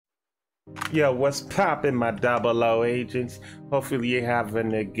Yo, what's poppin', my 00 agents? Hopefully you're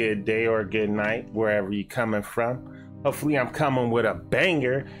having a good day or a good night, wherever you're coming from. Hopefully I'm coming with a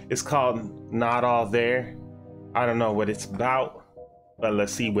banger. It's called Not All There. I don't know what it's about, but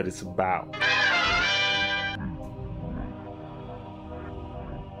let's see what it's about.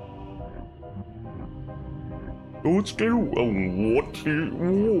 Let's do what?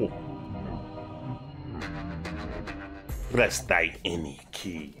 Press thy any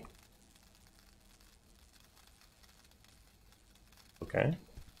key. Okay.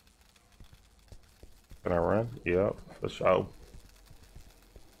 Can I run? Yep, for sure.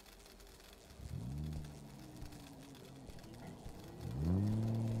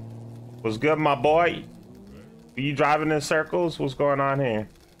 What's good, my boy? Are you driving in circles? What's going on here?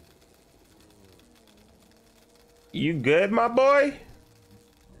 You good, my boy?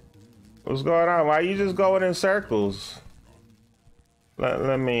 What's going on? Why are you just going in circles?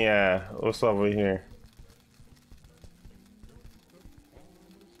 Let me, what's over here?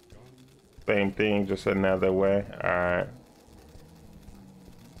 Same thing, just another way. Alright.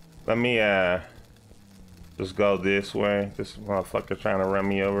 Let me, just go this way. This motherfucker trying to run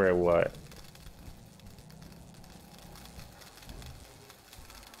me over or what?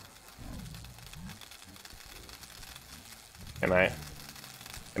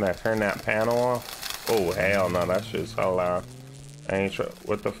 Can I turn that panel off? Oh, hell no, that shit's so loud. I ain't sure.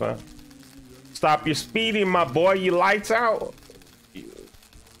 What the fuck? Stop your speeding, my boy. You lights out.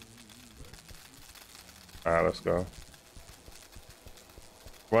 Alright, let's go.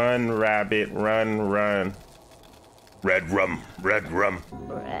 Run, rabbit, run, run. Red rum, red rum.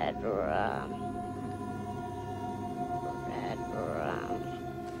 Red rum. Red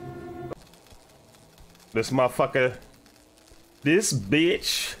rum. This motherfucker, this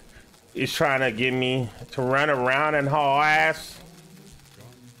bitch is trying to get me to run around and haul ass.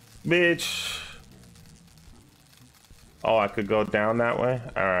 Bitch. Oh, I could go down that way?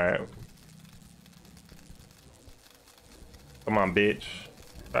 Alright. Come on, bitch.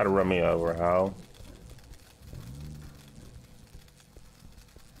 Try to run me over, hoe.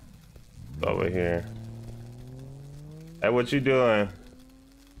 Over here. Hey, what you doing?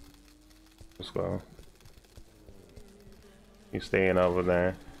 Let's go. You staying over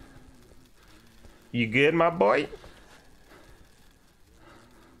there. You good, my boy?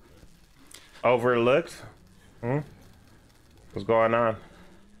 Overlooked? What's going on?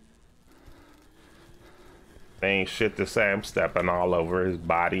 They ain't shit to say. I'm stepping all over his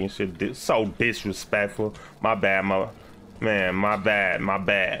body and shit. So disrespectful. My bad, man. My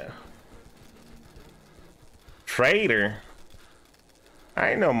bad. Traitor?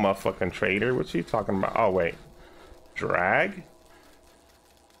 I ain't no motherfucking traitor. What you talking about? Oh wait, drag.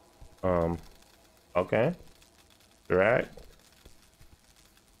 Okay. Drag.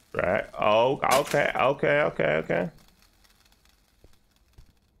 Oh, okay.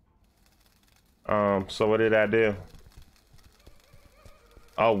 So what did I do?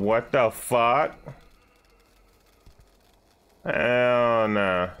 Oh, what the fuck? Hell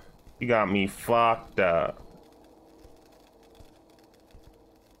nah. You got me fucked up.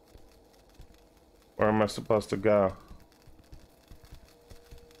 Where am I supposed to go?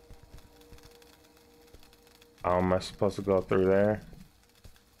 Oh, am I supposed to go through there?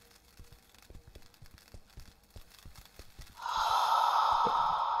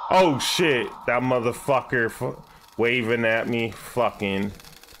 Oh shit, that motherfucker waving at me, fucking.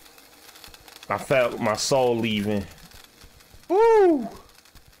 I felt my soul leaving. Woo!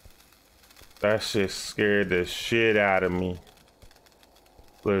 That shit scared the shit out of me.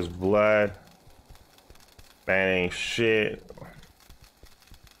 There's blood. That ain't shit.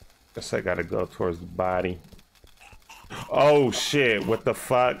 Guess I gotta go towards the body. Oh shit, what the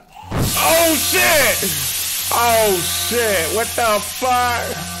fuck? Oh shit! Oh shit, what the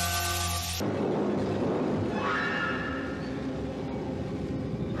fuck?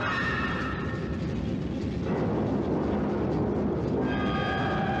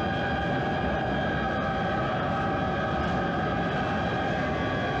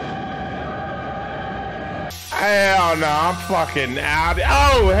 Hell no, I'm fucking out.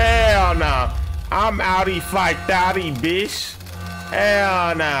 Oh, hell no. I'm outie fight outie, bitch.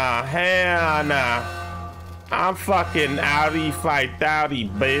 Hell no. I'm fucking outie fight outie,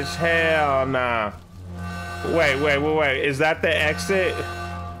 bitch. Hell no. Wait. Is that the exit?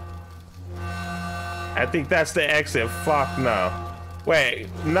 I think that's the exit. Fuck no. Wait,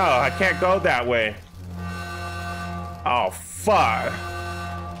 no, I can't go that way. Oh, fuck.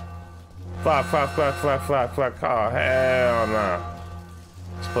 Fuck. Oh, hell no.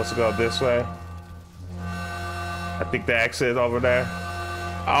 Supposed to go this way. I think the exit is over there.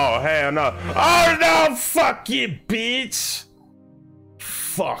 Oh, hell no. Oh, no, fuck you, bitch.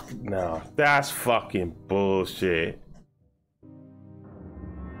 Fuck no. That's fucking bullshit.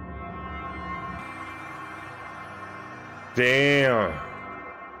 Damn.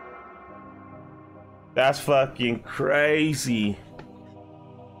 That's fucking crazy.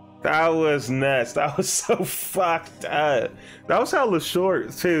 That was nuts. That was so fucked up. That was hella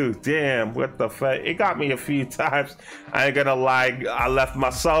short too. Damn, what the fuck? It got me a few times. I ain't gonna lie. I left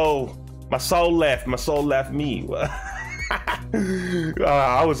my soul. My soul left. My soul left me.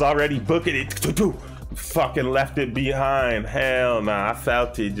 I was already booking it. Fucking left it behind. Hell nah. I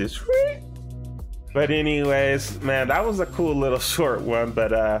felt it just. But anyways, man, that was a cool little short one.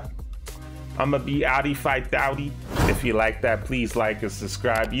 But I'm gonna be outie fight outie. If you like that, please like and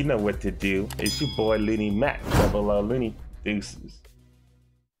subscribe. You know what to do. It's your boy Looney Mac, double O Looney. Deuces.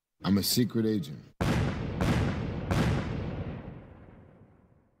 I'm a secret agent.